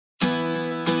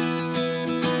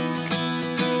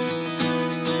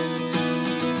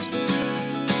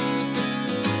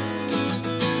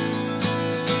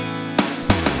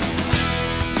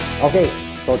Okay,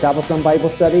 so tapos ng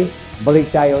Bible study, balik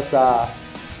tayo sa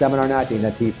seminar natin na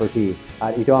T4T.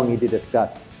 At ito ang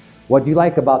i-discuss. What do you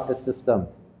like about this system?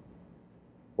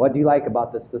 What do you like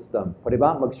about this system? Pwede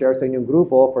ba mag-share sa inyong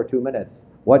grupo for 2 minutes?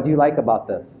 What do you like about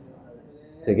this?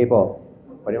 Sige po,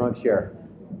 pwede mag-share.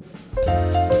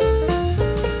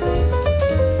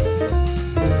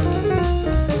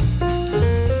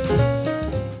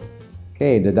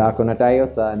 Okay, dadako na tayo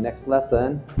sa next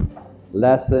lesson.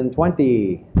 Lesson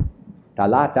 20.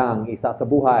 Talatang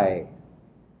Isasabuhay.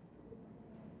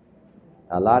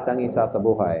 Talatang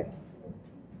Isasabuhay.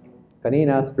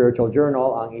 Kanina, spiritual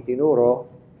journal ang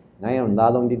itinuro. Ngayon,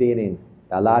 lalong didiinin.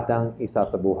 Talatang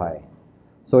Isasabuhay.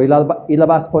 So,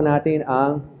 ilabas po natin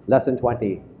ang lesson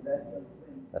 20.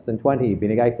 Lesson 20.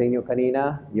 Binigay sa inyo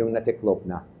kanina yung natiklop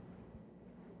na.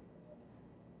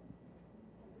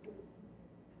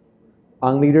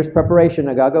 Ang leader's preparation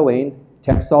na gagawin,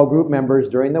 text all group members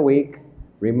during the week.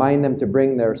 Remind them to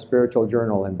bring their spiritual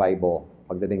journal and Bible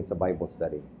pagdating sa Bible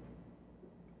study.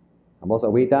 Amos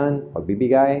awitan,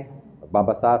 pagbibigay,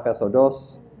 pagbabasa peso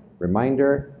 2,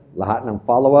 reminder, lahat ng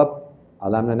follow-up,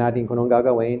 alam na natin kung anong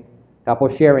gagawin.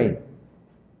 Tapos sharing.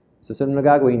 Susunod na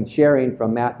gagawin, sharing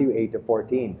from Matthew 8 to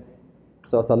 14.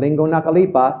 So sa linggong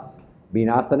nakalipas,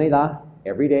 binasa nila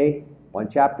every day, 1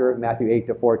 chapter, Matthew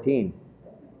 8 to 14.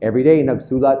 Every day,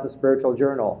 nagsulat sa spiritual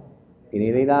journal.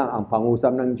 Pinili lang ang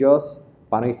pangusap ng Diyos,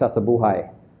 paano isasabuhay.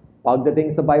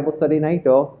 Pagdating sa Bible study na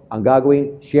ito, ang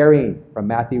gagawin, sharing from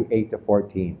Matthew 8 to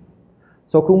 14.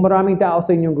 So kung maraming tao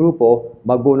sa inyong grupo,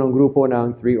 magbuo ng grupo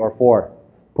ng 3 or 4.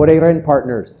 Pwede rin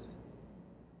partners.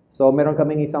 So meron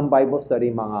kaming isang Bible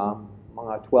study, mga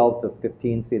 12 to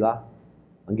 15 sila.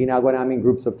 Ang ginagawa namin,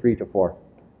 groups of 3 to 4.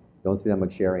 Doon sila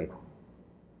mag-sharing.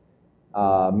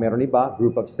 Meron iba,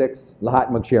 group of 6, lahat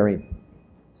mag-sharing.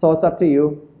 So it's up to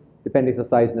you, depende sa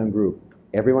size ng group.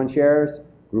 Everyone shares,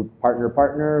 group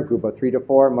partner, group of 3 to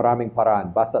 4, maraming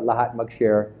paraan. Basta lahat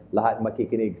mag-share, lahat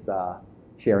makikinig sa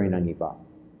sharing ng iba.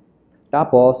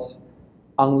 Tapos,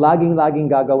 ang laging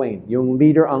gagawin, yung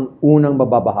leader ang unang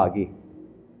mababahagi.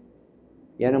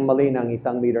 Yan ang mali ng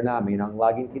isang leader namin, ang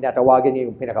laging tinatawagan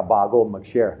niya yung pinakabago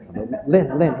mag-share.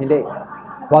 Lynn, hindi.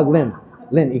 Wag Lynn.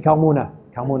 Lynn, ikaw muna.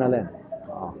 Ikaw muna, Lynn.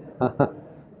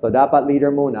 So, dapat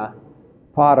leader muna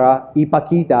para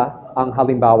ipakita ang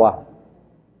halimbawa.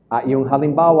 At yung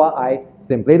halimbawa ay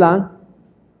simple lang,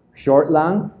 short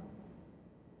lang.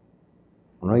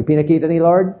 Ano yung pinakita ni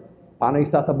Lord? Paano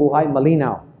isasabuhay?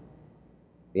 Malinaw.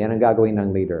 Yan ang gagawin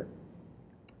ng leader.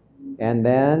 And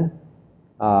then,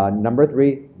 number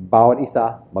 3, bawat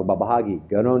isa magbabahagi.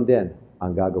 Ganon din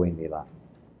ang gagawin nila.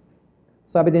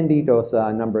 Sabi din dito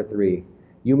sa number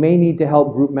 3, you may need to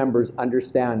help group members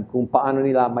understand kung paano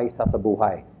nila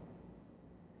maisasabuhay.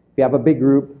 If you have a big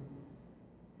group,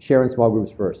 share in small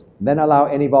groups first. Then allow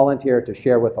any volunteer to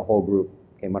share with the whole group.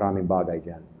 Okay, maraming bagay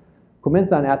dyan.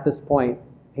 Kuminsan, at this point,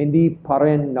 hindi pa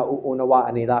rin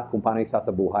nauunawaan nila kung paano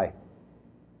isasabuhay.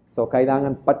 So,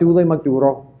 kailangan patuloy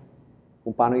magturo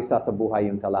kung paano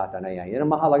isasabuhay yung talata na yan. Yan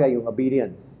ang mahalaga, yung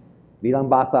obedience. Bilang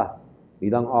basa,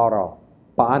 bilang oral,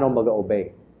 paano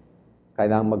mag-obey.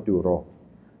 Kailangan magturo.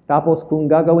 Tapos, kung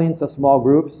gagawin sa small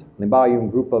groups, halimbawa yung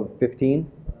group of 15,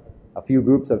 a few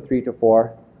groups of 3 to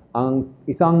 4, ang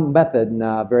isang method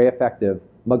na very effective,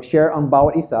 mag-share ang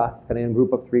bawat isa sa kanilang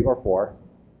group of 3 or 4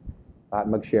 at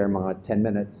mag-share mga 10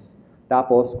 minutes.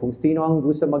 Tapos, kung sino ang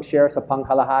gusto mag-share sa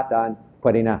pangkalahatan,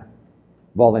 pwede na.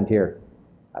 Volunteer.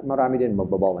 At marami din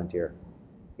mag-volunteer.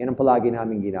 Yan ang palagi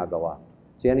namin ginagawa.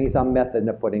 So, yan ang isang method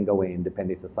na pwedeng gawin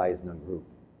depende sa size ng group.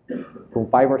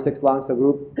 Kung 5 or 6 lang sa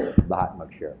group, lahat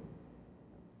mag-share.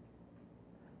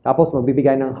 Tapos,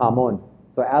 magbibigay ng hamon.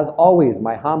 So as always,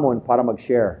 may hamon para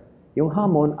mag-share. Yung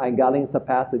hamon ay galing sa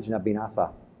passage na binasa.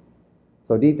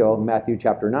 So dito, Matthew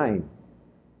chapter 9,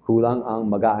 kulang ang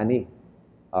mag-aani.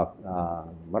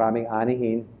 Maraming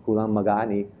anihin, kulang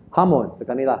mag-aani. Hamon sa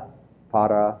kanila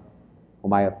para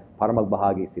umayos, para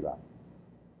magbahagi sila.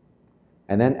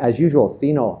 And then, as usual,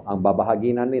 sino ang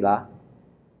babahaginan nila?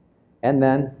 And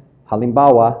then,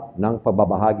 halimbawa ng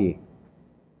pagbabahagi.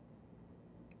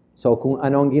 So kung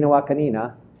ano ang ginawa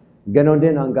kanina, ganon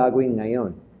din ang gagawin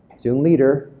ngayon. So yung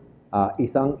leader,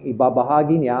 isang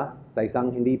ibabahagi niya sa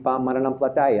isang hindi pa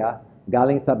mananampalataya,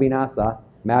 galing sa binasa,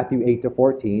 Matthew 8 to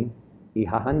 14,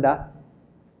 ihahanda,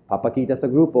 papakita sa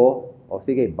grupo, o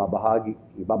sige,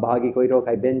 ibabahagi ko ito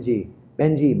kay Benji.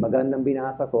 Benji, magandang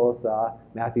binasa ko sa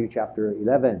Matthew chapter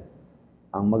 11.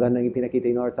 Ang magandang ipinakita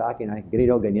ni Lord sa akin ay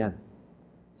ganito, ganyan.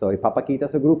 So ipapakita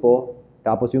sa grupo,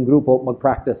 tapos yung grupo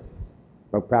mag-practice.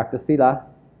 Mag-practice sila.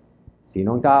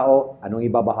 Sinong tao, anong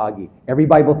ibabahagi. Every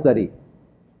Bible study,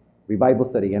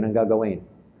 yan ang gagawin.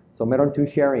 So meron 2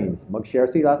 sharings. Mag-share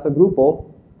sila sa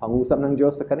grupo, pangusap ng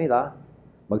Diyos sa kanila,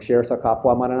 mag-share sa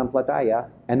kapwa mananampalataya,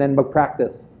 and then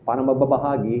mag-practice paano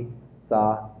magbabahagi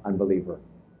sa unbeliever.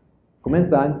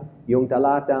 Kuminsan, yung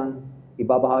talatang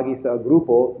ibabahagi sa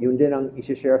grupo, yun din ang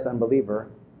isi-share sa unbeliever.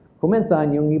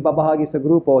 Kuminsan, yung ibabahagi sa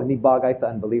grupo, hindi bagay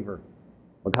sa unbeliever.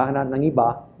 Maghahanap ng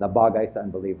iba na bagay sa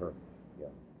unbeliever.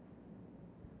 Yeah.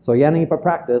 So yan ang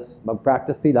ipapractice.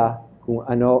 Mag-practice sila kung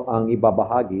ano ang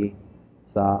ibabahagi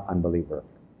sa unbeliever.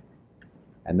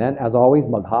 And then, as always,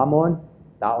 maghamon.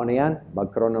 Tao na yan,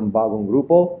 magkaroon ng bagong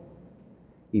grupo.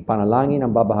 Ipanalangin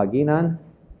ang babahaginan.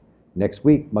 Next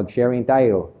week, mag-sharing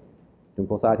tayo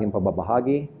tungkol sa ating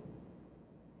pagbabahagi.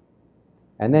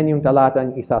 And then, yung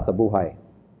talatang Isasabuhay.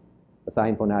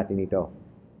 Basahin po natin ito.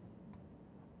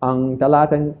 Ang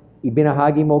talatang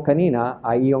ibinahagi mo kanina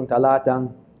ay iyong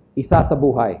talatang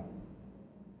Isasabuhay.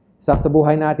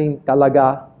 Isasabuhay natin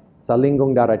talaga sa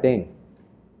linggong darating.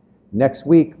 Next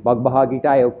week, magbahagi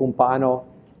tayo kung paano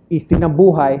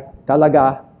isinabuhay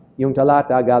talaga yung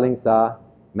talata galing sa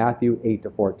Matthew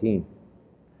 8-14.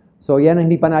 So yan ang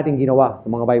hindi pa natin ginawa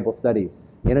sa mga Bible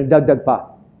studies. Yan ang dagdag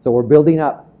pa. So we're building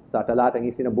up sa talatang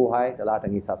isinabuhay,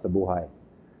 talatang isasabuhay.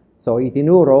 So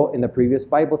itinuro in the previous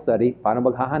Bible study, paano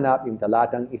maghahanap yung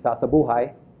talatang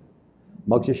isasabuhay.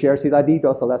 Mag-share sila dito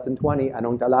sa lesson 20,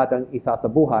 anong talatang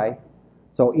isasabuhay.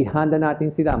 So ihanda natin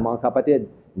sila, mga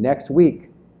kapatid, next week.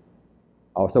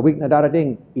 Sa week na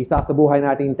darating, isasabuhay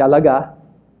natin talaga.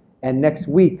 And next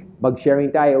week, mag-sharing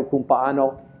tayo kung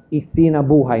paano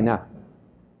isinabuhay na.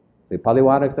 So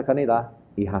ipaliwanag sa kanila,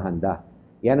 ihahanda.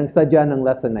 Yan ang sadya ng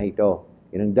lesson na ito.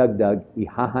 Yan ang dagdag,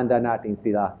 ihahanda natin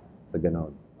sila sa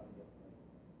ganon.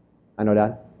 Ano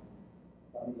dan?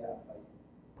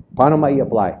 Paano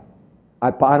mai-apply?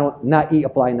 At paano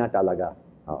na-i-apply na talaga?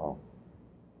 Oo.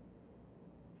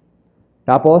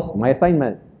 Tapos, may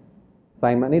assignment.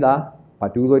 Assignment nila,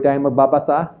 patuloy tayong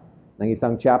magbabasa ng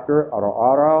isang chapter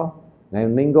araw-araw.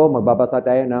 Ngayong linggo, magbabasa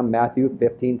tayo ng Matthew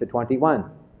 15-21.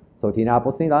 So,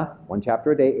 tinapos nila, 1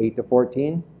 chapter a day,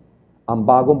 8-14. Ang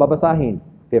bagong babasahin,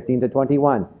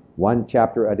 15-21. 1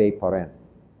 chapter a day pa rin.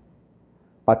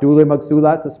 Patuloy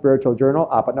magsulat sa spiritual journal,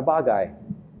 4 na bagay.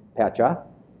 Pecha,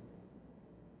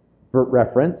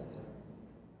 reference,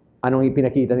 anong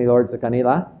ipinakita ni Lord sa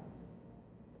kanila,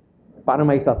 paano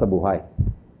may isasabuhay.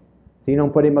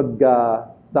 Sinong pwede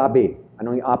magsabi?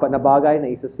 Anong yung 4 na bagay na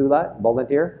isasulat?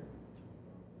 Volunteer?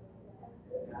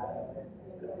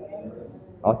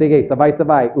 O sige,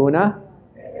 sabay-sabay. Una,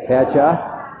 pecha,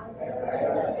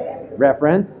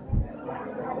 reference,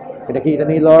 pinakita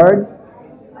ni Lord,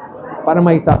 paano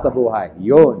may isasabuhay.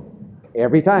 Yun.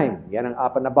 Every time, yan ang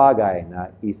 4 na bagay na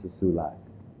isusulat.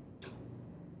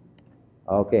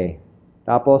 Okay.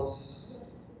 Tapos,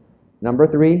 number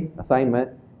 3,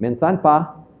 assignment. Minsan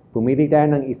pa, pumili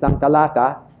tayo ng isang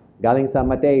talata galing sa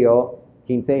Mateo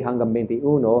 15 hanggang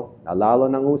 21 na lalo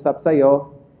nang usap sa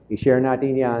iyo, i-share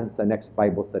natin yan sa next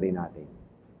Bible study natin.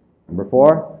 Number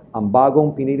 4, ang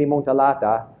bagong pinili mong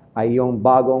talata ay yung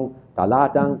bagong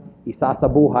talatang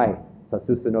isasabuhay sa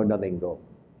susunod na linggo.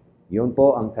 Yun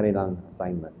po ang kanilang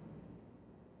assignment.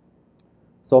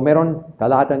 So meron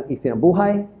talatang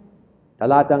isinabuhay,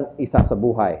 talatang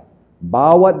isasabuhay.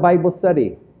 Bawat Bible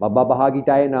study, mababahagi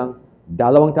tayo ng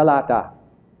 2 talata.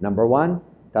 Number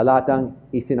 1, talatang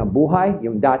isinabuhay,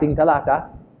 yung dating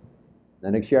talata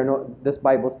na nag-share this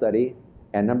Bible study.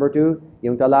 And number 2,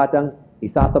 yung talatang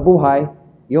isasabuhay,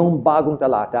 yung bagong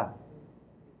talata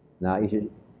na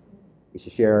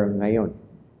isi-share ngayon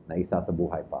na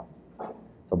isasabuhay pa.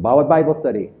 So, bawat Bible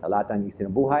study, talatang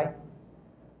isinabuhay,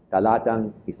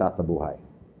 talatang isasabuhay.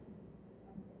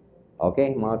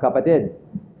 Okay, mga kapatid,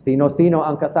 sino-sino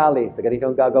ang kasali sa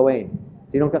ganitong gagawin?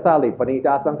 Sinong kasali?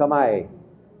 Panitaas ang kamay.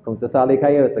 Kung sasali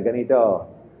kayo sa ganito,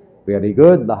 very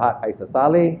good, lahat ay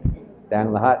sasali,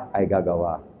 dahil lahat ay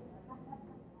gagawa.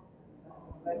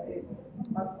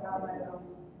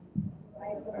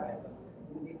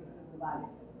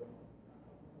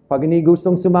 Pag hindi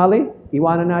gustong sumali,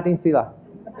 iwanan natin sila.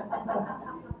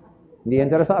 Hindi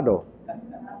interesado.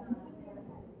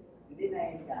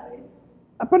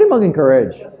 Pwede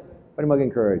mag-encourage. Pwede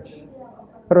mag-encourage.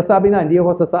 Pero sabi na, hindi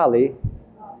ako sasali.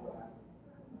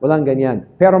 Walang ganyan.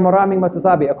 Pero maraming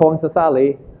masasabi, ako ang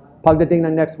sasali. Pagdating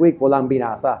ng next week, walang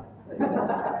binasa.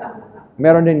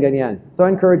 Meron din ganyan. So,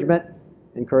 encouragement.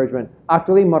 Encouragement.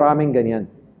 Actually, maraming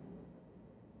ganyan.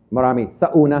 Marami.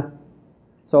 Sa una.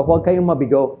 So, huwag kayong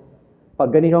mabigo.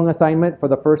 Pag ganitong assignment for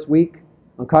the first week,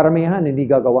 ang karamihan, hindi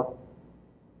gagawa.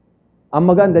 Ang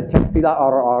maganda, text sila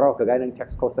araw-araw, kagaya ng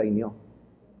text ko sa inyo.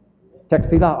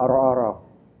 Text sila araw-araw.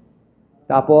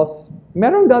 Tapos,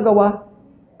 merong gagawa,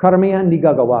 karamihan hindi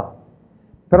gagawa.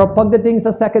 Pero pagdating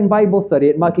sa second Bible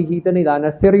study, at makikita nila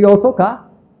na seryoso ka,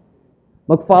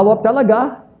 mag-follow up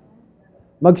talaga,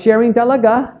 mag-sharing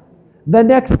talaga, the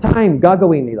next time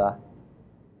gagawin nila.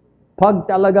 Pag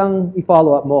talagang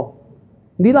i-follow up mo.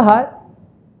 Hindi lahat,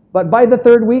 but by the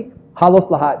third week,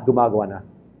 halos lahat gumagawa na.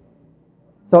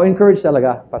 So encourage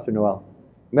talaga, Pastor Noel.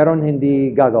 Meron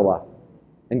hindi gagawa.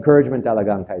 Encouragement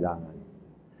talaga ang kailangan.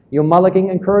 Yung malaking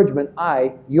encouragement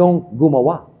ay yung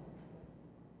gumawa.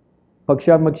 Pag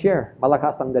siya mag-share,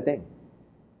 malakas ang dating.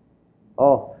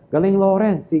 Oh, galing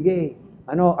Lauren, sige.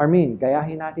 Armin,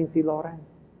 gayahin natin si Lauren.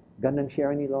 Gandang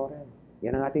share ni Lauren.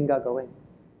 Yan ang ating gagawin.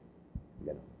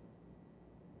 Ganun.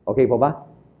 Okay po ba?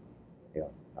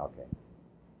 Yun. Okay.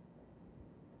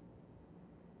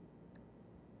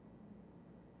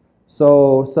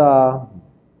 So, sa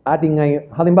ating ngayon,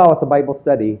 halimbawa sa Bible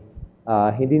study,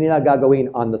 hindi nila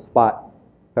gagawin on the spot.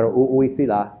 Pero uuwi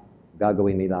sila,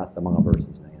 gagawin nila sa mga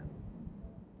verses na yan.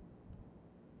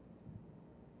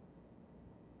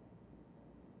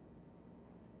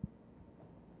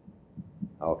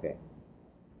 Okay.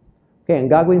 Okay, ang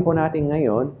gagawin po natin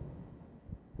ngayon,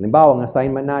 halimbawa, ang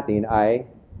assignment natin ay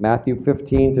Matthew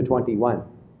 15 to 21.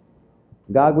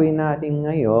 Gagawin natin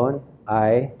ngayon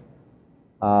ay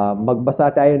magbasa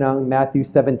tayo ng Matthew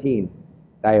 17.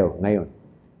 Tayo, ngayon.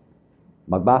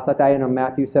 Magbasa tayo ng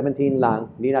Matthew 17 lang.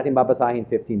 Hindi natin babasahin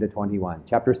 15 to 21.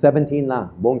 Chapter 17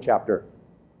 lang, buong chapter.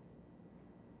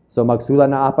 So magsulat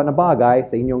na apat na bagay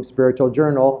sa inyong spiritual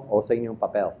journal o sa inyong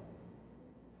papel.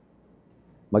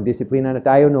 Magdisiplina na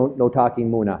tayo, no talking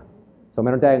muna. So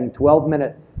meron tayong 12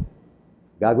 minutes.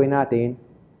 Gagawin natin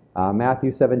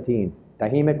Matthew 17.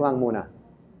 Tahimik lang muna.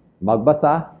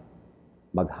 Magbasa,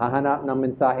 maghahanap ng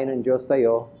mensahe ng Diyos sa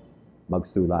iyo,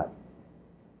 magsulat.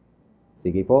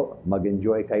 Sige po,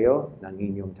 mag-enjoy kayo ng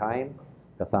inyong time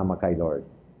kasama kay Lord.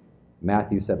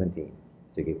 Matthew 17.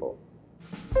 Sige po.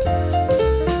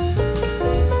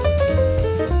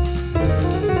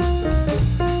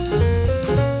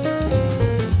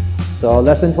 So,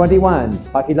 lesson 21,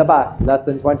 pakilabas,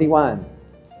 lesson 21.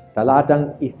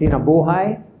 Talatang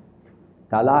isinabuhay,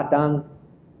 talatang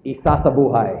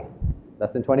isasabuhay.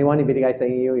 Lesson 21, ibinigay sa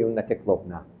inyo yung natiklop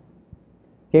na.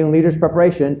 Okay, yung leader's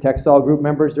preparation, text all group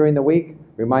members during the week,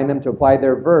 remind them to apply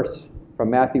their verse from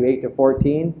Matthew 8 to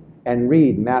 14, and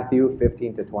read Matthew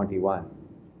 15 to 21.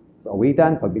 So,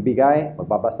 awitan, pagbibigay,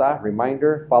 magbabasa,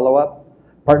 reminder, follow-up,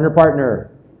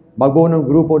 partner-partner, magbuo ng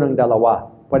grupo ng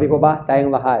dalawa. Pwede po ba? Tayong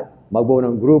lahat. Magbuo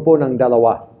ng grupo ng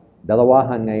dalawa.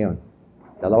 Dalawahan ngayon.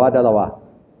 Dalawa-dalawa.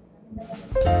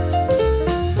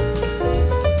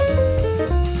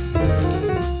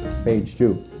 Page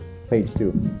 2. Page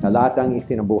 2. Talatang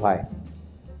isinabuhay.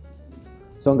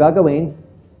 So, ang gagawin,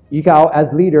 ikaw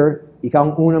as leader, ikaw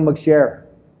ang unang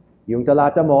mag-share. Yung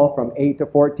talata mo from 8 to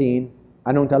 14,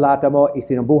 anong talata mo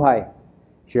isinabuhay?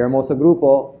 Share mo sa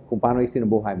grupo kung paano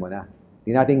isinabuhay mo na.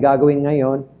 Hindi natin gagawin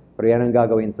ngayon, pero yan ang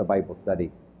gagawin sa Bible study.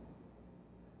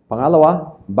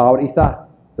 Pangalawa, bawat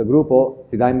isa sa grupo,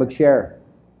 sila ay mag-share.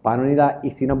 Paano nila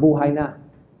isinabuhay na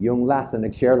yung last na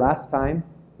nag-share last time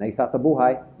na isa sa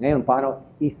buhay. Ngayon, paano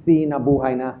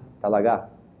isinabuhay na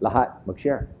talaga? Lahat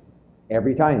mag-share.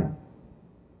 Every time.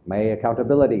 May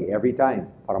accountability every time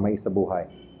para may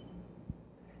isabuhay.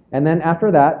 And then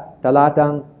after that,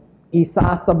 talatang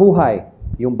isasabuhay,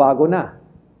 yung bago na.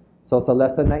 So sa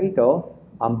lesson na ito,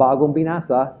 ang bagong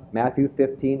binasa, Matthew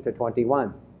 15 to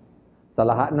 21. Sa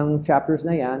lahat ng chapters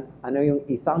na yan, ano yung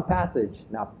isang passage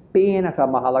na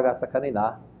pinakamahalaga sa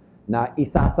kanila na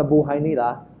isasabuhay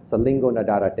nila sa linggo na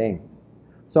darating.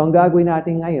 So ang gagawin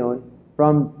natin ngayon,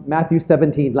 from Matthew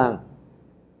 17 lang.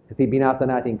 Kasi binasa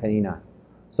natin kanina.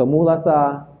 So mula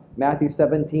sa Matthew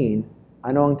 17,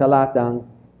 ano ang talatang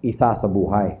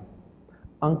isasabuhay?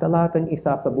 Ang talatang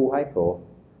isasabuhay ko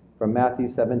from Matthew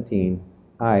 17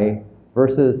 ay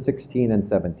verses 16 and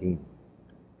 17.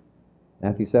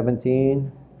 Matthew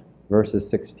 17, verses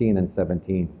 16 and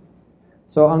 17.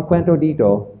 So, ang kwento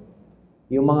dito,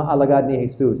 yung mga alagad ni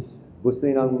Jesus, gusto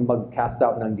nilang mag-cast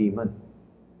out ng demon.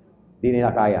 Di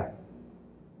nila kaya.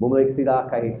 Bumalik sila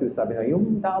kay Jesus, sabi na,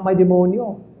 yung tao may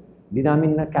demonyo, di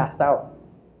namin na-cast out.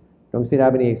 Yung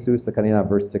sinabi ni Jesus sa kanila,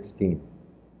 verse 16.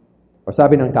 O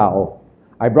sabi ng tao,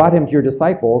 I brought him to your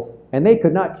disciples, and they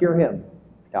could not cure him.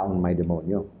 Taong may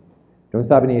demonyo. Yung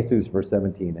sabi ni Jesus, verse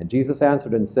 17. And Jesus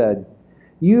answered and said,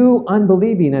 You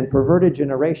unbelieving and perverted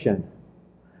generation,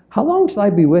 how long shall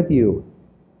I be with you?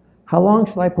 How long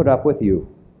shall I put up with you?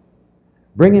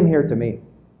 Bring him here to me.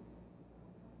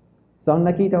 So ang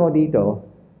nakita ko dito,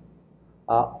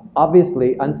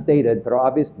 obviously, unstated, pero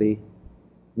obviously,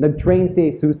 nag-train si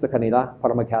Jesus sa kanila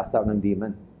para mag-cast out ng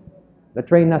demon.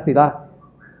 Na-train na sila.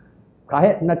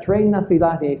 Kahit na-train na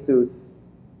sila ni Jesus,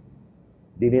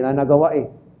 di nila nagawa eh.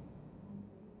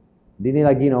 Di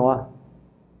nila ginawa.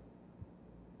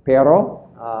 Pero,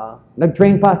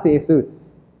 nag-train pa si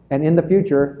Jesus. And in the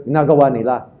future, nagawa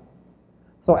nila.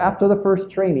 So after the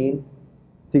first training,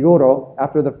 siguro,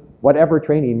 after the whatever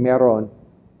training meron,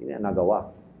 hindi na nagawa.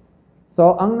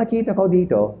 So, ang nakita ko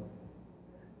dito,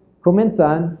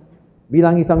 kuminsan,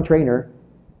 bilang isang trainer,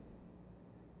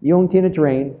 yung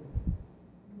tinatrain,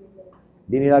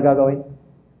 di nila gagawin.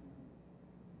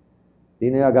 Di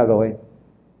nila gagawin.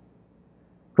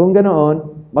 Kung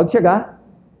ganoon, magtiyaga,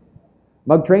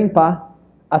 mag-train pa,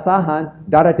 asahan,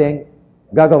 darating,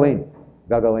 gagawin.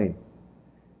 Gagawin.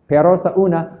 Pero sa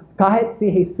una, kahit si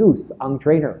Jesus ang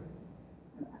trainer,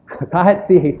 kahit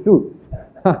si Jesus,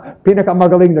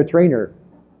 pinakamagaling na trainer,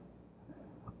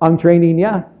 ang training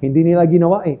niya, hindi nila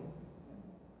ginawa eh.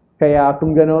 Kaya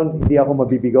kung ganoon, hindi ako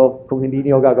mabibigo kung hindi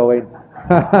niyo gagawin.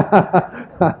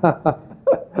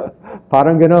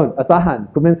 Parang ganoon,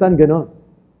 asahan, kuminsan ganoon.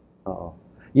 Oo.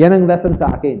 Yan ang lesson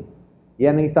sa akin.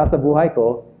 Yan ang isa sa buhay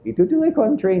ko. Itutuloy ko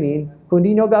ang training. Kung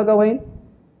hindi nyo gagawin,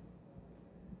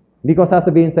 hindi ko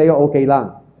sasabihin sa iyo, okay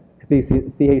lang. Kasi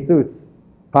si Jesus,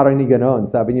 parang ni ganoon.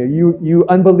 Sabi niyo, you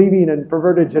unbelieving and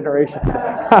perverted generation.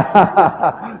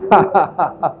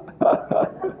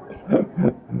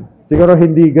 Siguro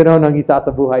hindi ganoon ang isa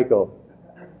sa buhay ko.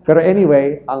 Pero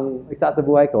anyway, ang isa sa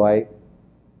buhay ko ay,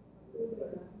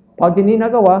 pag hindi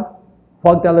nagawa,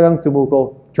 huwag talagang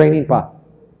sumuko. Training pa.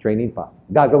 Training pa.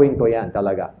 Gagawin ko yan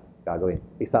talaga. Gagawin.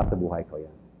 Isa sa buhay ko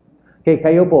yan. Okay,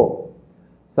 kayo po.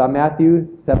 Sa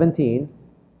Matthew 17,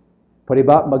 pwede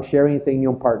ba mag-sharing sa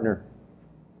inyong partner?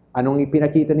 Anong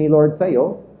ipinakita ni Lord sa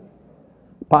iyo?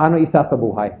 Paano isa sa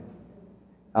buhay?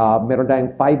 Meron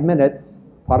tayong 5 minutes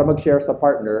para mag-share sa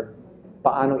partner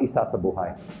paano isa sa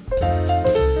buhay.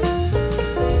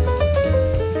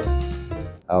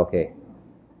 Okay.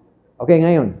 Okay,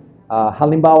 ngayon.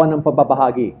 Halimbawa ng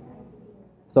pagbabahagi.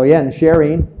 So yan,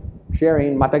 sharing,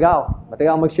 matagal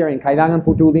mag-sharing. Kailangan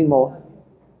putulin mo.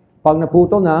 Pag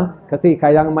naputol na, kasi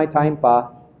kailangan may time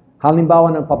pa,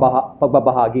 halimbawa ng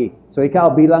pagbabahagi. So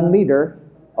ikaw bilang leader,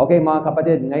 okay mga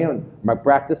kapatid, ngayon,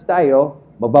 mag-practice tayo,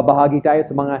 magbabahagi tayo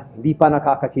sa mga hindi pa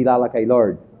nakakakilala kay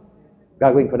Lord.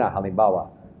 Gagawin ko na, halimbawa.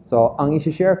 So ang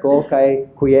isi-share ko kay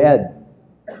Kuya Ed,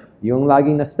 yung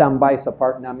laging na-standby sa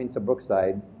park namin sa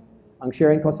Brookside, ang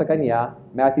sharing ko sa kanya,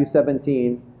 Matthew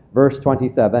 17, Verse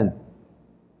 27.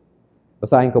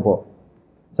 Basahin ko po.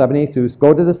 Sabi ni Jesus,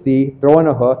 go to the sea, throw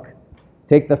in a hook,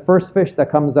 take the first fish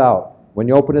that comes out. When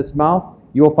you open its mouth,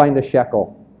 you will find a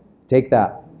shekel. Take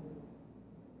that.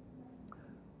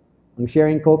 Ang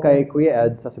sharing ko kay Kuya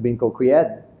Ed, sasabihin ko, Kuya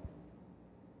Ed,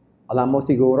 alam mo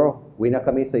siguro, uwi na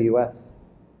kami sa US.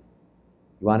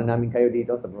 Iwanan namin kayo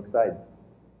dito sa Brookside.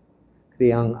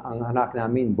 Kasi ang anak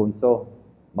namin, bunso,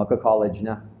 magka-college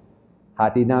na.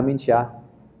 Hati namin siya,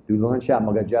 tulungan siya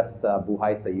mag-adjust sa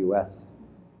buhay sa US.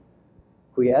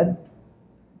 Kuya Ed,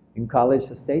 yung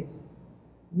college sa States,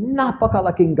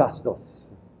 napakalaking gastos.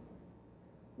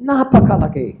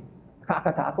 Napakalaki.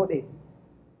 Nakakatakot eh.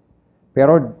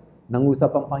 Pero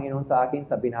nangusap ang Panginoon sa akin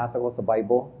sa binasa ko sa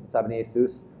Bible. Sabi ni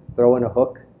Jesus, throw in a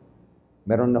hook.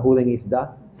 Meron nahuling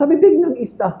isda. Sa bibig ng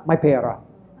isda, may pera.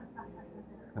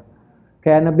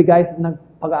 Kaya nabigay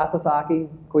ng pag-asa sa akin,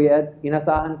 Kuya Ed,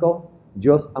 inasahan ko,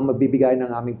 Diyos ang magbibigay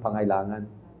ng aming pangailangan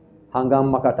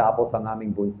hanggang makatapos ang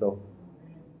aming bunso.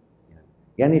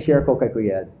 Yan i-share ko kay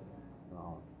Kuya Ed.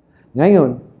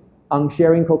 Ngayon, ang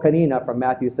sharing ko kanina from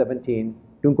Matthew 17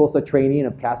 tungkol sa training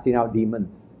of casting out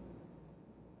demons.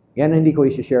 Yan hindi ko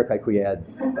i-share kay Kuya Ed.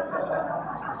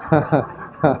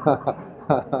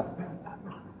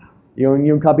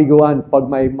 yung kabiguan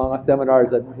pag may mga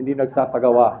seminars at hindi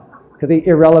nagsasagawa. Kasi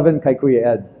irrelevant kay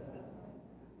Kuya Ed.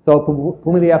 So,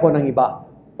 pumili ako ng iba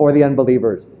for the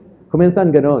unbelievers.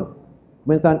 Kuminsan ganun.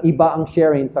 Kuminsan iba ang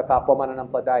sharing sa kapwa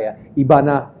mananampalataya, iba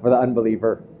na for the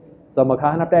unbeliever. So,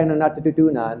 maghahanap tayo ng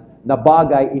natututunan na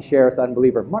bagay i-share sa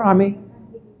unbeliever. Marami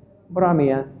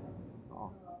yan.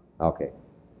 Okay.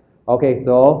 Okay,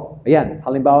 so, ayan,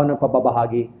 halimbawa ng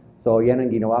pababahagi. So, yan ang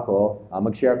ginawa ko.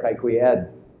 Mag-share kay Kuya Ed.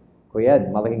 Kuya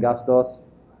Ed, malaking gastos,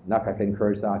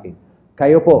 nakaka-encourage sa akin.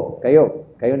 Kayo po,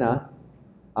 kayo na,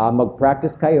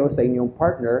 mag-practice kayo sa inyong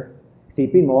partner.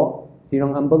 Isipin mo,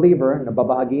 sinong unbeliever na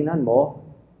babahaginan mo,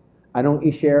 anong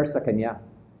i-share sa kanya.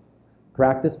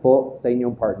 Practice po sa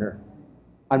inyong partner.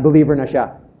 Unbeliever na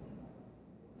siya.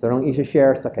 So, anong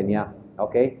i-share sa kanya.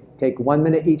 Okay? Take 1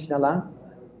 minute each na lang.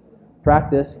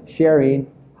 Practice sharing,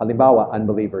 halimbawa,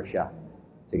 unbeliever siya.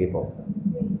 Sige po.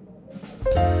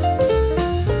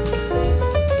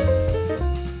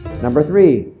 Number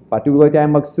 3, Patuloy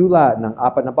tayong magsulat ng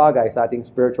 4 na bagay sa ating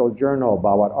spiritual journal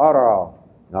bawat araw.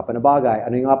 4 na bagay.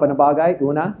 Ano yung 4 na bagay?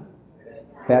 Una,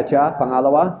 pecha.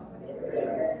 Pangalawa,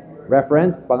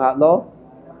 reference. Pangatlo,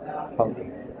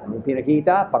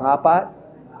 pinakita. Pangapat,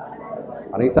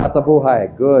 ano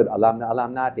isasabuhay? Good. Alam na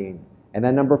alam natin. And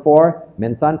then number 4,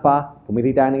 minsan pa,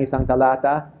 pumili tayo ng isang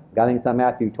talata galing sa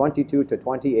Matthew 22 to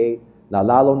 28 na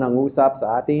lalong nangusap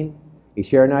sa atin.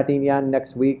 I-share natin yan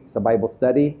next week sa Bible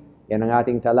study. Yan ang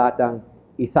ating talatang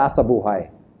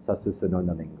isasabuhay sa susunod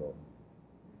na linggo.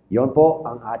 Yon po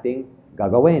ang ating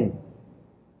gagawin.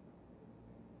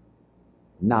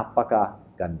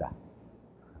 Napakaganda.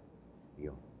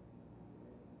 Yun.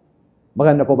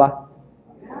 Maganda po ba?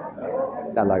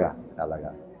 Talaga.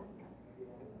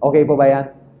 Okay po ba yan?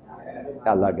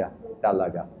 Talaga.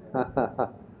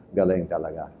 Galing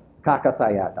talaga.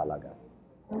 Kakasaya talaga.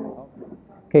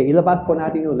 Okay, ilabas po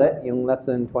natin ulit yung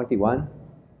lesson 21.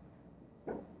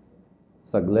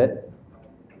 Saglit.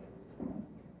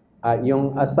 At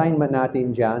yung assignment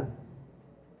natin dyan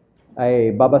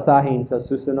ay babasahin sa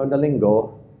susunod na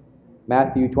linggo,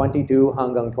 Matthew 22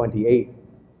 hanggang 28.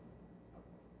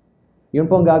 Yun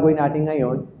po ang gagawin natin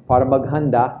ngayon para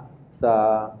maghanda sa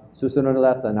susunod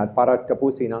na lesson at para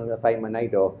tapusin ang assignment na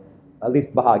ito, at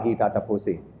least bahagi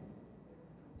tatapusin.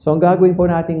 So ang gagawin po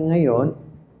natin ngayon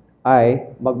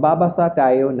ay magbabasa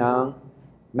tayo ng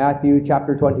Matthew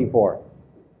chapter 24.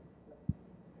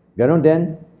 Ganon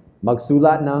din,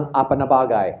 magsulat ng 4 na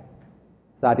bagay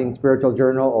sa ating spiritual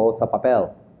journal o sa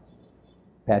papel.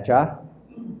 Pecha,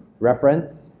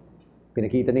 reference,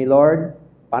 pinakita ni Lord,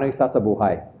 paano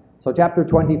isasabuhay. So chapter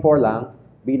 24 lang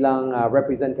bilang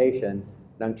representation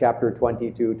ng chapter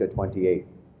 22 to 28.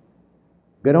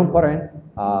 Ganon pa rin,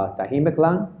 tahimik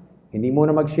lang, hindi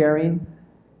muna mag-sharing.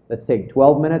 Let's take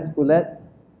 12 minutes ulit.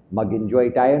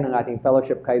 Mag-enjoy tayo ng ating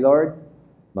fellowship kay Lord.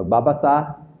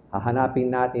 Magbabasa, hahanapin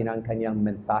natin ang kanyang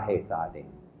mensahe sa atin.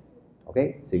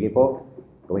 Okay? Sige po,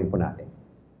 gawin po natin.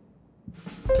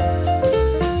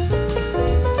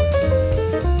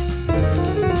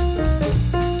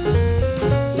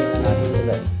 Tingnan natin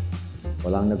ulit.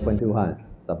 Walang nagkwentuhan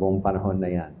sa buong panahon na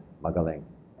yan. Magaling.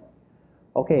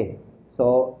 Okay,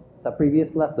 so sa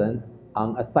previous lesson,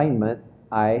 ang assignment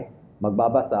ay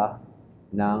magbabasa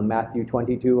ng Matthew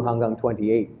 22 hanggang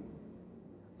 28.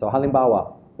 So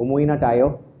halimbawa, umuwi na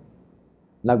tayo,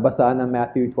 nagbasa ng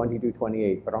Matthew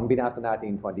 22-28, pero ang binasa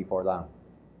natin 24 lang.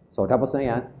 So tapos na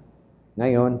yan.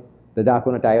 Ngayon,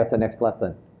 dadako na tayo sa next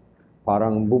lesson.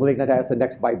 Parang bumalik na tayo sa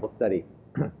next Bible study.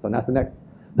 So nasa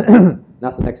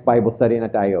next Bible study na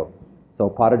tayo. So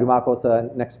para dumako sa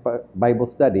next Bible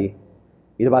study,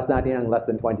 ilabas natin ang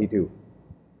lesson 22.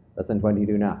 Lesson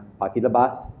 22 na.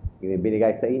 Pakilabas, yung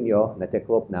binigay sa inyo,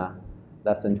 natiklop na,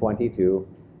 lesson 22,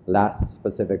 last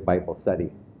specific Bible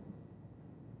study.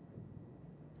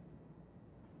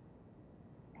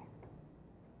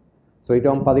 So ito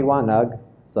ang paliwanag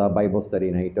sa Bible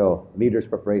study na ito, Leader's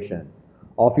Preparation.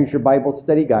 All future Bible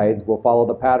study guides will follow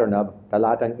the pattern of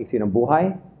talatang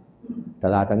isinabuhay,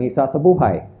 talatang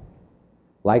isasabuhay,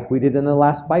 like we did in the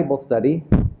last Bible study,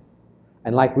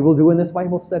 and like we will do in this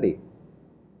Bible study.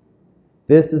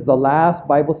 This is the last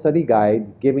Bible study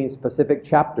guide giving specific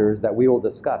chapters that we will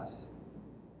discuss.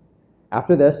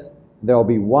 After this, there will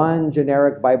be one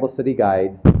generic Bible study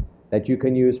guide that you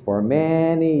can use for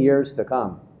many years to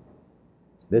come.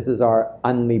 This is our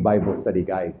only Bible study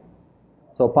guide.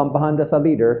 So, pampahanda sa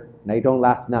leader na itong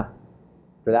last na.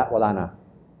 For that, wala na.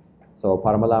 So,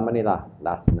 para malaman nila,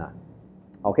 last na.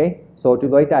 Okay? So,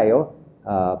 tuloy tayo.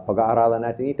 Pag-aaralan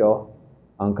natin ito.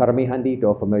 Ang karamihan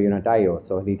dito, familiar na tayo.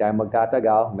 So, hindi tayo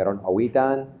magtatagal. Meron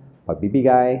awitan,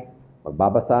 pagbibigay,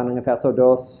 magbabasa ng Efeso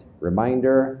 2,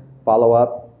 reminder,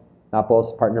 follow-up,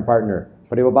 tapos partner-partner.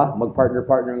 Pwede ba?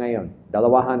 Mag-partner-partner ngayon.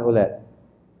 Dalawahan ulit.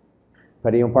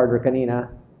 Pwede yung partner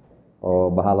kanina,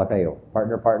 o bahala kayo.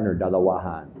 Partner-partner,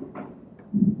 dalawahan.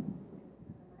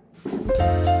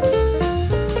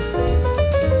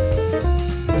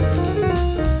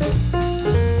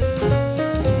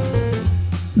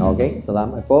 Okay,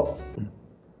 salamat po.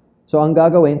 So ang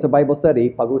gagawin sa Bible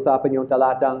study, pag-usapan yung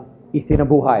talatang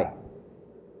isinabuhay.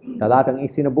 Talatang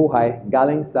isinabuhay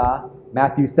galing sa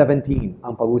Matthew 17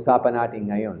 ang pag-usapan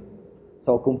natin ngayon.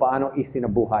 So kung paano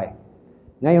isinabuhay.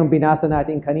 Ngayon, binasa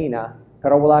natin kanina,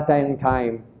 pero wala tayong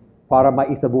time para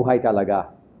maisabuhay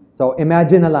talaga. So,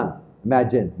 imagine na lang.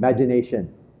 Imagination.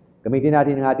 Gamitin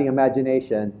natin ang ating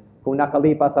imagination. Kung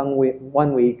nakalipas ang 1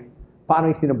 week,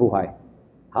 paano isinabuhay?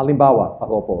 Halimbawa,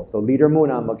 ako po. So, leader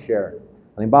muna mag-share.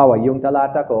 Halimbawa, yung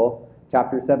talata ko,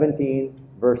 chapter 17,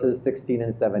 verses 16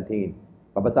 and 17.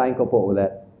 Babasahin ko po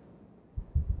ulit.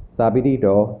 Sabi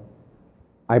dito,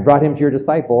 I brought him to your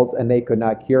disciples, and they could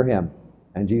not cure him.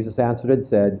 And Jesus answered and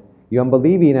said, You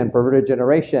unbelieving and perverted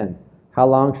generation, how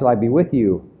long shall I be with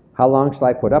you? How long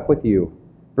shall I put up with you?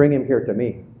 Bring him here to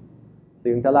me. So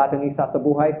yung talatang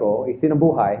isasabuhay ko,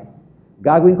 isinabuhay,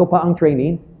 gagawin ko pa ang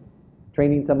training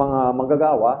sa mga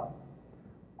manggagawa.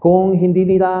 Kung hindi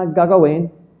nila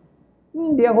gagawin,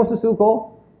 hindi ako susuko,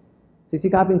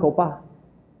 sisikapin ko pa.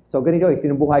 So ganito,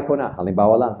 isinubuhay ko na.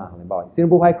 Halimbawa lang,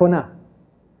 isinubuhay ko na.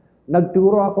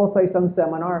 Nagturo ako sa isang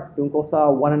seminar tungkol sa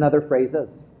one another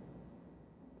phrases.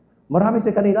 Marami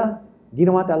sa kanila,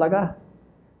 ginawa talaga.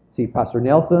 Si Pastor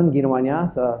Nelson, ginawa niya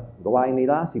sa gawain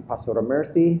nila. Si Pastor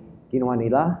Mercy, ginawa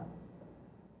nila.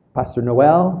 Pastor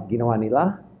Noel, ginawa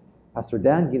nila. Pastor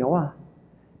Dan, ginawa.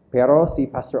 Pero si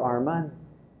Pastor Arman,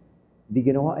 di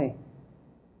ginawa eh.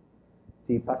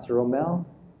 Si Pastor Romel,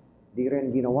 di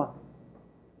rin ginawa.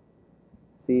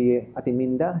 Si Ate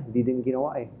Minda, di din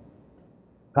ginawa eh.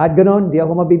 Kahit ganon, di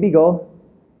ako mabibigo.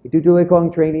 Itutuloy ko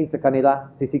ang training sa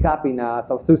kanila. Sisikapin na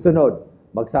sa susunod,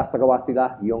 magsasagawa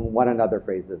sila yung one another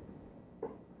phrases.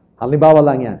 Halimbawa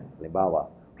lang yan.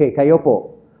 Halimbawa. Okay, kayo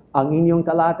po. Ang inyong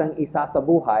talatang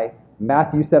isasabuhay,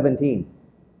 Matthew 17.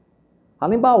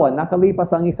 Halimbawa,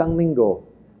 nakalipas ang isang linggo,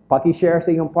 paki-share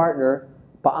sa inyong partner,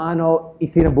 paano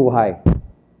isinabuhay.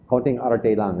 Konting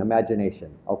arte lang,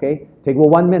 imagination. Okay? Take 1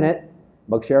 minute,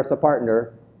 mag-share sa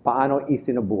partner, paano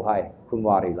isinabuhay.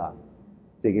 Kunwari lang.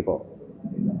 Sige po.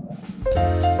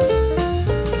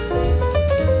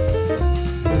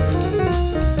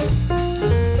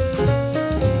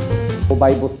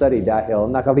 Bible study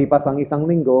dahil nakalipas ang isang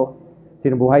linggo,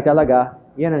 sinubuhay talaga,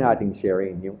 yan ang ating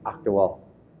sharing, yung actual.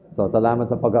 So, salamat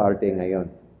sa pag-aarte ngayon.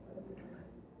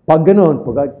 Pag ganun,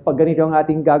 pag ganito ang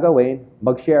ating gagawin,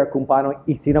 mag-share kung paano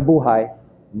isinabuhay,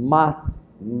 mas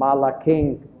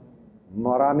maraming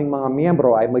mga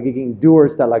miyembro ay magiging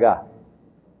doers talaga.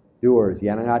 Doers,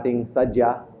 yan ang ating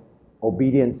sadya,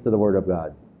 obedience to the Word of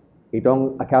God.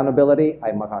 Itong accountability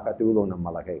ay makakatulong ng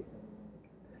malaki.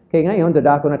 Okay, ngayon,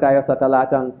 dadako na tayo sa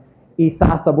talatang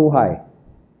isasabuhay.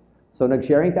 So,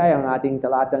 nag-sharing tayo ang ating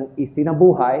talatang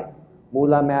isinabuhay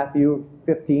mula Matthew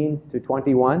 15 to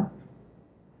 21.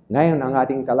 Ngayon, ang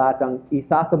ating talatang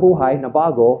isasabuhay na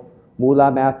bago mula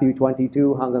Matthew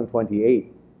 22 hanggang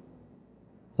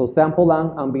 28. So, sample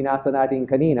lang ang binasa natin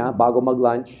kanina bago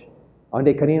mag-lunch.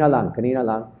 Hindi, kanina lang,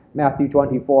 Matthew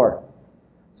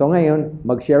 24. So, ngayon,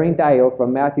 mag-sharing tayo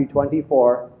from Matthew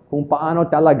 24 kung paano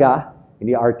talaga,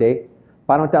 hindi arte,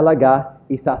 paano talaga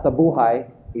isasabuhay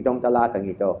itong talatang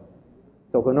ito.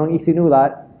 So kung anong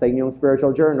isinulat sa inyong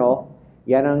spiritual journal,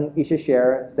 yan ang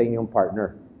isi-share sa inyong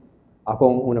partner. Ako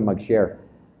ang unang mag-share.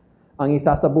 Ang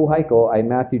isasabuhay ko ay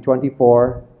Matthew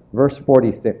 24, verse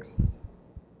 46.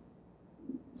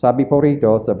 Sabi po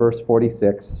rito sa verse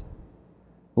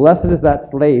 46, Blessed is that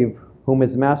slave whom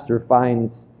his master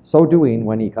finds so doing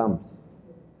when he comes.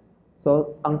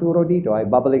 So, ang turo dito ay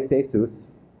babalik si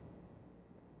Jesus.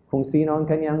 Kung sino ang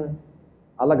kanyang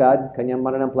alagad, kanyang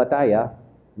mananampalataya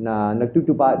na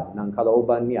nagtutupad ng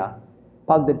kalooban niya,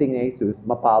 pagdating ni Jesus,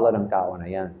 mapalad ang tao na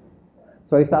yan.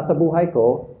 So, isasabuhay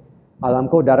ko,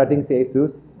 alam ko darating si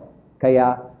Jesus,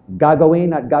 kaya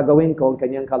gagawin ko ang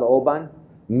kanyang kalooban,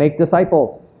 make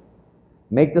disciples.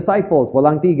 Make disciples,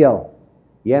 walang tigil.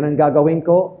 Yan ang gagawin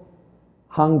ko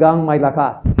hanggang may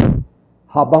lakas.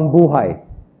 Habang buhay,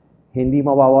 hindi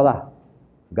mawawala.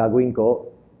 Gagawin ko,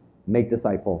 make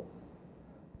disciples.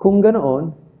 Kung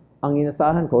ganoon, ang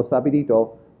inasahan ko, sabi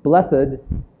dito, blessed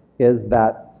is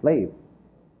that slave.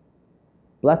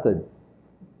 Blessed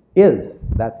is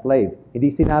that slave.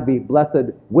 Hindi sinabi, blessed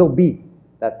will be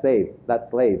that slave.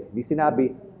 Hindi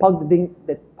sinabi,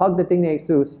 pagdating ni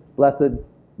Jesus, blessed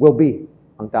will be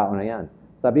ang tao na yan.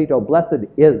 Sabi dito, blessed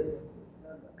is.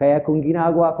 Kaya kung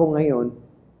ginagawa ko ngayon,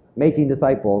 making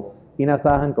disciples,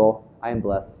 inasahan ko, I am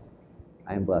blessed.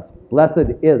 I am blessed.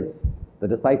 Blessed is the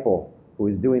disciple who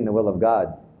is doing the will of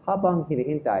God habang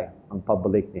hinihintay ang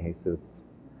pabalik ni Jesus.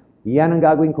 Yan ang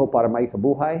gagawin ko para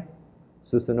maisabuhay.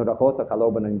 Susunod ako sa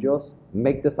kalooban ng Diyos.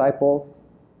 Make disciples.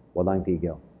 Walang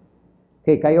tigil.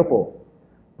 Okay, kayo po.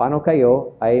 Paano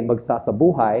kayo ay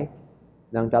magsasabuhay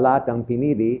ng talatang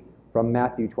pinili from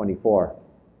Matthew 24?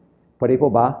 Pwede po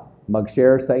ba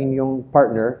mag-share sa inyong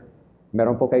partner?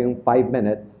 Meron po kayong 5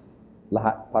 minutes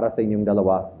lahat para sa inyong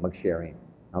dalawa mag-sharing.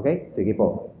 Okay? Sige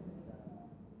po.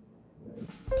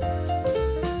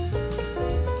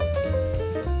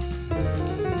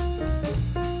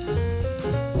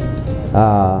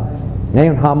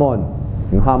 Ngayon hamon.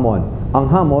 Yung hamon.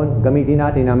 Ang hamon, gamitin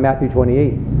natin ang Matthew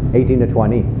 28, 18 to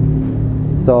 20.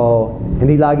 So,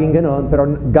 hindi laging ganoon,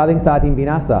 pero galing sa ating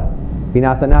binasa.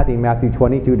 Binasa natin Matthew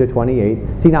 22 to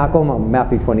 28. Sinako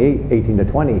Matthew 28, 18 to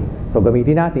 20. So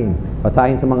gamitin natin.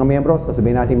 Basahin sa mga miyembro.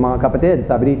 Sasabihin natin mga kapatid.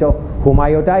 Sabi dito,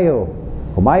 humayo tayo.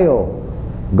 Humayo.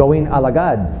 Gawin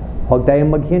alagad. Huwag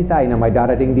tayong maghintay na may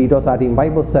darating dito sa ating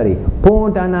Bible study.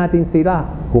 Punta natin sila.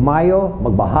 Humayo.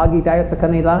 Magbahagi tayo sa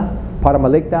kanila para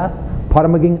maligtas.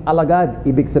 Para maging alagad.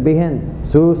 Ibig sabihin,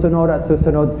 susunod at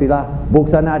susunod sila.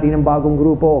 Buksan natin ang bagong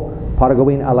grupo para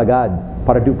gawin alagad.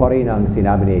 Para duparin ang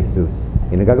sinabi ni Jesus.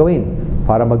 Yun ang gagawin.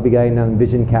 Para magbigay ng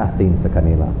vision casting sa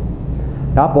kanila.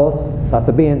 Tapos,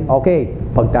 sasabihin, okay,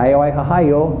 pag tayo ay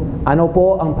hahayo, ano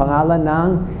po ang pangalan ng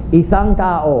isang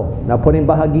tao na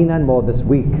bahaginan mo this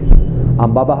week?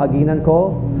 Ang babahaginan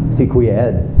ko, si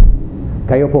Kuya Ed.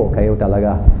 Kayo po, kayo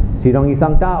talaga. Sinong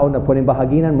isang tao na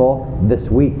bahaginan mo this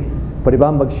week? Pwede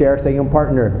ba mag-share sa iyong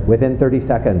partner within 30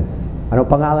 seconds? Ano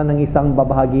pangalan ng isang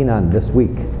babahaginan this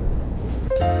week?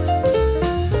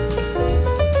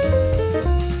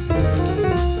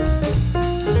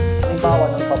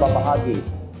 Halimbawa ng pababahagi.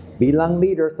 Bilang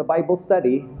leader sa Bible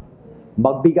study,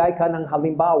 magbigay ka ng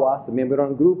halimbawa sa member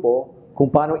ng grupo kung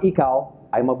paano ikaw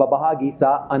ay magbabahagi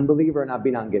sa unbeliever na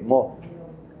binanggit mo.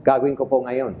 Gagawin ko po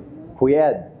ngayon. Kuya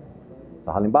Ed.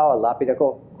 Sa halimbawa, lapid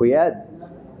ako. Kuya Ed,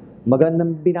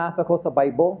 magandang binasa ko sa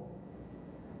Bible.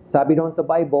 Sabi doon sa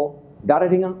Bible,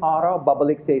 darating ang araw,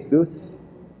 babalik si Jesus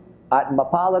at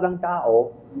mapalad ang tao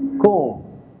kung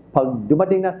pag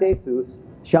dumating na si Jesus,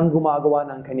 siyang gumagawa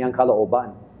ng kanyang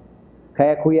kalooban.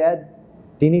 Kaya Kuya Ed,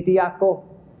 tinitiyak ko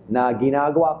na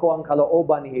ginagawa ko ang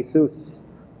kalooban ni Jesus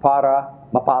para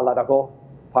mapalad ako,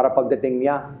 para pagdating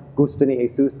niya, gusto ni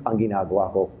Jesus ang ginagawa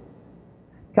ko.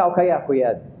 Ikaw kaya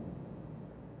Kuya Ed,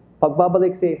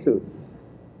 pagbabalik si Jesus,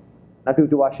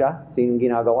 natutuwa siya sa inyong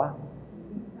ginagawa?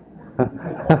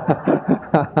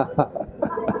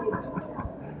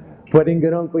 Pwedeng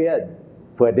ganoon, Kuya Ed?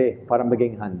 Pwede, para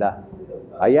maging handa.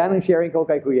 Ayan ang sharing ko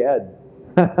kay Kuya Ed.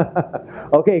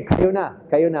 Okay, kayo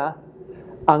na.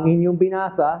 Ang inyong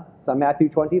binasa sa Matthew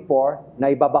 24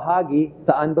 na ibabahagi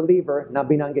sa unbeliever na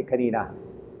binanggit kanina.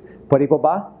 Pwede po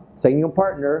ba sa inyong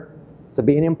partner,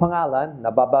 sabihin yung pangalan na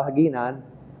babahaginan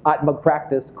at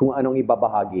mag-practice kung anong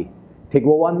ibabahagi.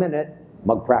 Tigwa 1 minute,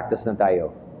 mag-practice na tayo.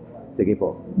 Sige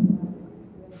po.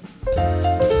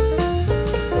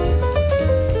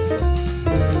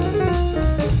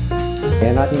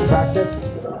 Kaya natin practice,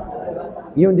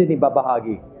 yun din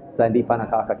ibabahagi sa hindi pa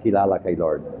nakakakilala kay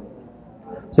Lord.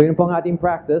 So yun po ang ating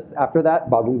practice. After that,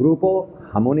 bagong grupo,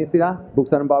 hamunin sila,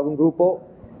 buksan ang bagong grupo,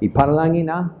 ipanalangin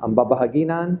na ang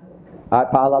babahaginan, at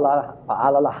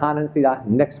paalalahanan sila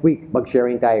next week,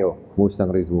 mag-sharing tayo, kumusta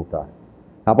ang resulta.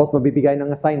 Tapos mabibigay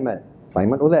ng assignment.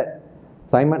 Assignment ulit.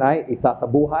 Assignment ay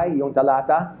Isasabuhay, yung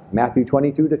talata, Matthew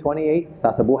 22 to 28,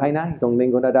 Isasabuhay na, itong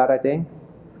linggo na darating.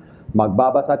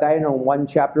 Magbabasa tayo ng 1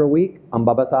 chapter a week. Ang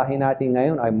babasahin natin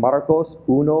ngayon ay Marcos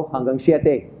 1 hanggang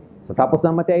 7. So tapos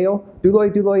ng Mateo,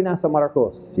 tuloy-tuloy na sa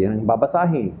Marcos. Yan ang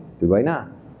babasahin. Tuloy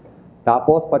na.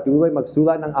 Tapos patuloy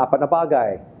magsulat ng 4 na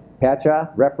bagay.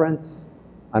 Petsa, reference,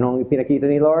 anong pinakita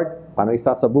ni Lord, paano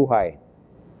isasabuhay.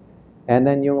 And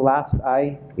then yung last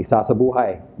ay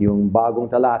Isasabuhay, yung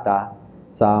bagong talata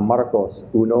sa Marcos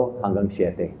 1 hanggang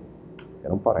 7.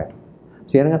 Ganun pa rin.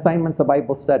 So yan ang assignment sa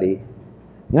Bible study.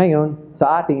 Ngayon,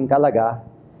 sa ating talaga,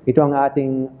 ito ang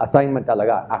ating assignment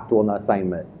talaga, actual na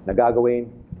assignment, na gagawin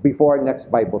before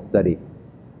next Bible study.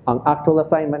 Ang actual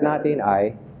assignment natin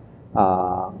ay,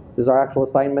 this is our actual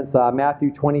assignment sa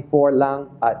Matthew 24 lang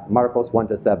at Marcos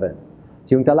 1 to 7.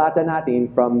 So yung talata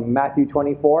natin from Matthew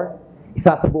 24,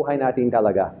 isasabuhay natin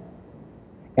talaga.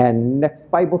 And next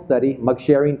Bible study,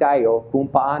 mag-sharing tayo kung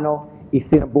paano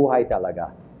isinabuhay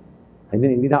talaga.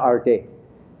 Hindi na arte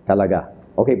talaga.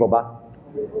 Okay po ba?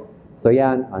 So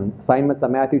yan, ang assignment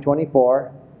sa Matthew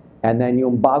 24, and then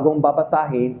yung bagong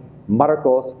babasahin,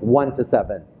 Marcos 1 to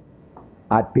 7.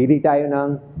 At pili tayo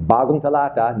ng bagong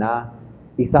talata na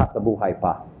isa sa buhay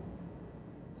pa.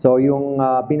 So yung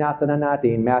binasa na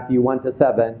natin, Matthew 1 to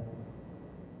 7,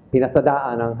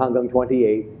 pinasadaan ng hanggang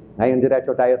 28, ngayon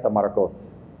diretso tayo sa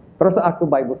Marcos. Pero sa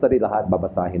actual Bible study, lahat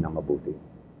babasahin ng mabuti.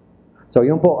 So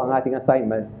yun po ang ating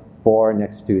assignment for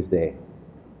next Tuesday.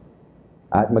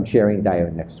 At mag-sharing tayo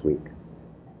next week.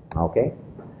 Okay?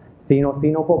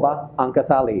 Sino-sino po ba ang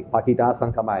kasali? Pakitaas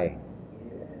ang kamay.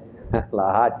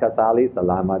 Lahat kasali.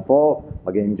 Salamat po.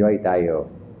 Mag-enjoy tayo.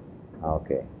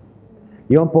 Okay.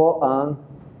 Yun po ang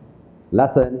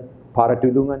lesson para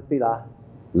tulungan sila.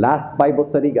 Last Bible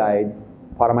study guide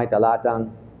para may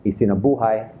talatang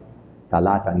isinabuhay,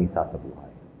 talatang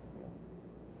isasabuhay.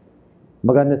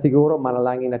 Maganda siguro,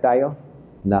 manalangin na tayo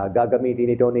na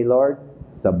gagamitin ito ni Lord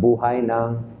sa buhay ng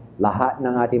lahat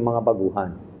ng ating mga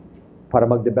baguhan. para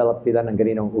mag-develop sila ng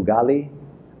ganitong ugali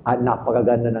at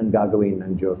napakaganda ng gagawin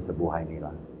ng Diyos sa buhay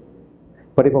nila.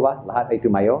 Pwede po ba? Lahat ay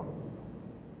tumayo?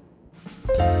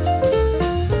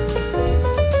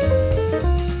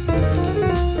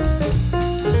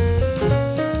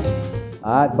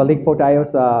 At balik po tayo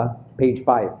sa page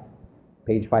 5.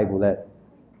 Page 5 ulit.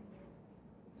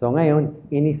 So ngayon,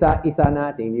 inisa-isa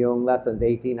natin yung lessons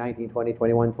 18, 19, 20,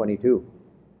 21, 22.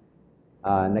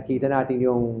 Nakita natin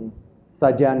yung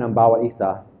sadya ng bawat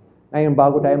isa. Ngayon,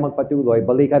 bago tayo magpatuloy,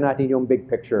 balikan natin yung big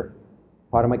picture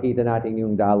para makita natin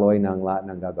yung daloy ng lahat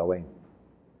ng gagawin.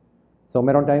 So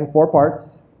meron tayong 4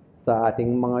 parts sa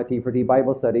ating mga T4T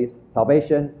Bible studies.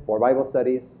 Salvation, 4 Bible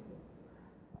studies.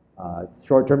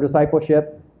 Short-term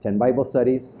discipleship, 10 Bible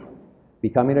studies.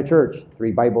 Becoming a church, 3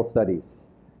 Bible studies.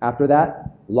 After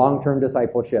that, long-term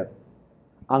discipleship.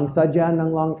 Ang sadya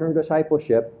ng long-term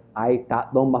discipleship ay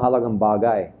 3 mahalagang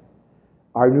bagay.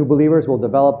 Our new believers will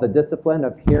develop the discipline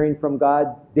of hearing from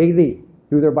God daily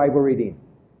through their Bible reading.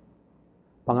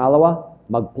 Pangalawa,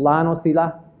 magplano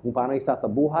sila kung paano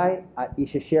isasabuhay at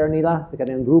i-share nila sa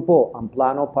kanilang grupo ang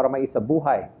plano para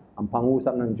maisabuhay ang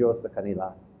pangusap ng Diyos sa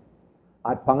kanila.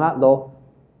 At pangatlo,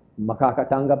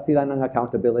 makakatanggap sila ng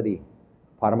accountability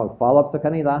para mag-follow up sa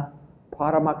kanila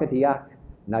para makatiyak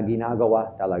na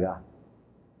ginagawa talaga.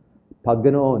 Pag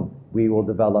ganoon, we will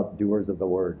develop doers of the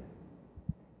word.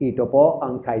 Ito po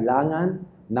ang kailangan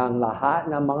ng lahat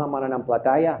ng mga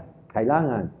mananampalataya.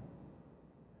 Kailangan.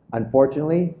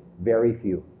 Unfortunately, very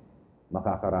few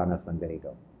makakaranas ng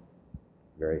ganito.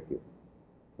 Very few.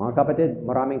 Mga kapatid,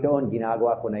 maraming taon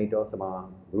ginagawa ko na ito sa mga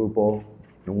grupo.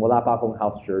 Nung wala pa akong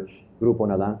house church, grupo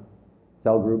na lang,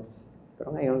 cell groups.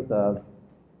 Pero ngayon, sa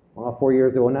mga 4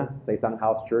 years ago na, sa isang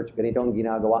house church, ganito ang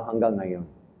ginagawa hanggang ngayon.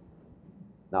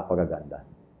 Napakaganda.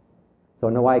 So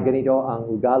naway ganito ang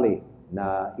ugali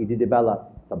na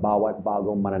i-develop sa bawat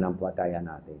bagong mananampalataya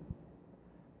natin.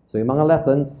 So yung mga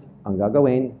lessons, ang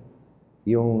gagawin,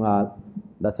 yung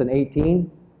lesson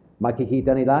 18,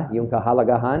 makikita nila yung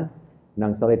kahalagahan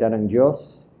ng salita ng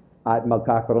Diyos at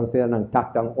magkakaroon sila ng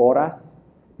taktang oras,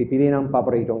 pipili ng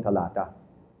paboritong talata.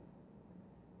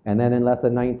 And then in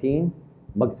lesson 19,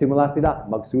 magsimula sila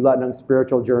magsulat ng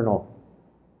spiritual journal.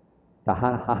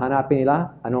 Hahanapin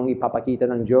nila anong ipapakita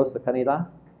ng Diyos sa kanila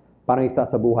para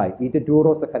isasabuhay.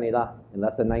 Ituturo sa kanila in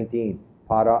lesson 19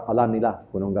 para alam nila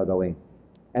kung anong gagawin.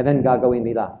 And then gagawin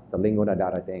nila sa linggo na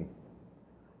darating.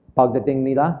 Pagdating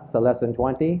nila sa lesson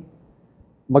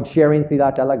 20, mag-sharing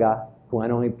sila talaga kung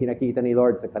anong pinakita ni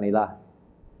Lord sa kanila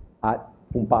at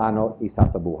kung paano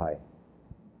isasabuhay.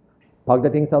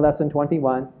 Pagdating sa lesson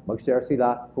 21, mag-share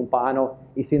sila kung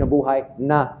paano isinabuhay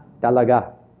na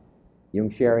talaga yung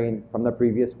sharing from the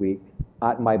previous week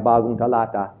at may bagong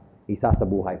talata,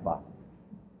 isasabuhay pa.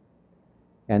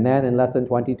 And then in lesson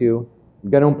 22,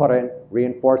 ganun pa rin,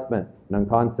 reinforcement ng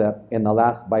concept in the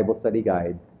last Bible study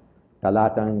guide,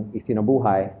 talatang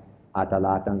isinabuhay at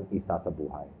talatang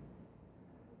isasabuhay.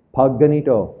 Pag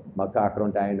ganito,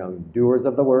 magkakaroon tayo ng doers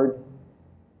of the word,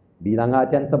 bilang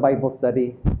atin sa Bible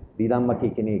study, bilang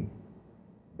makikinig,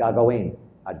 gagawin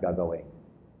at gagawin.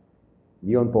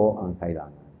 Yun po ang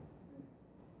kailangan.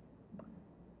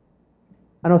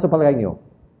 Ano sa palagay niyo?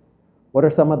 What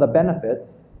are some of the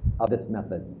benefits of this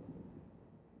method?